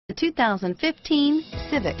The 2015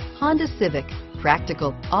 Civic, Honda Civic.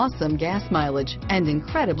 Practical, awesome gas mileage, and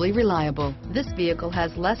incredibly reliable. This vehicle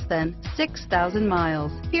has less than 6,000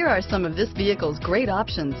 miles. Here are some of this vehicle's great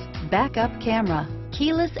options: backup camera,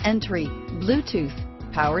 keyless entry, Bluetooth,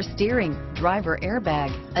 power steering, driver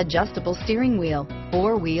airbag, adjustable steering wheel,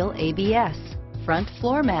 four-wheel ABS, front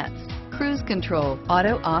floor mats, cruise control,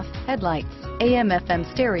 auto-off headlights, AM/FM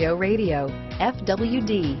stereo radio,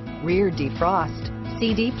 FWD, rear defrost,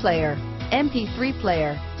 CD player, MP3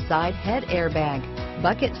 player, side head airbag,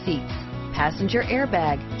 bucket seats, passenger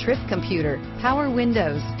airbag, trip computer, power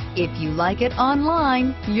windows. If you like it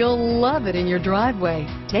online, you'll love it in your driveway.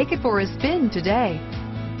 Take it for a spin today.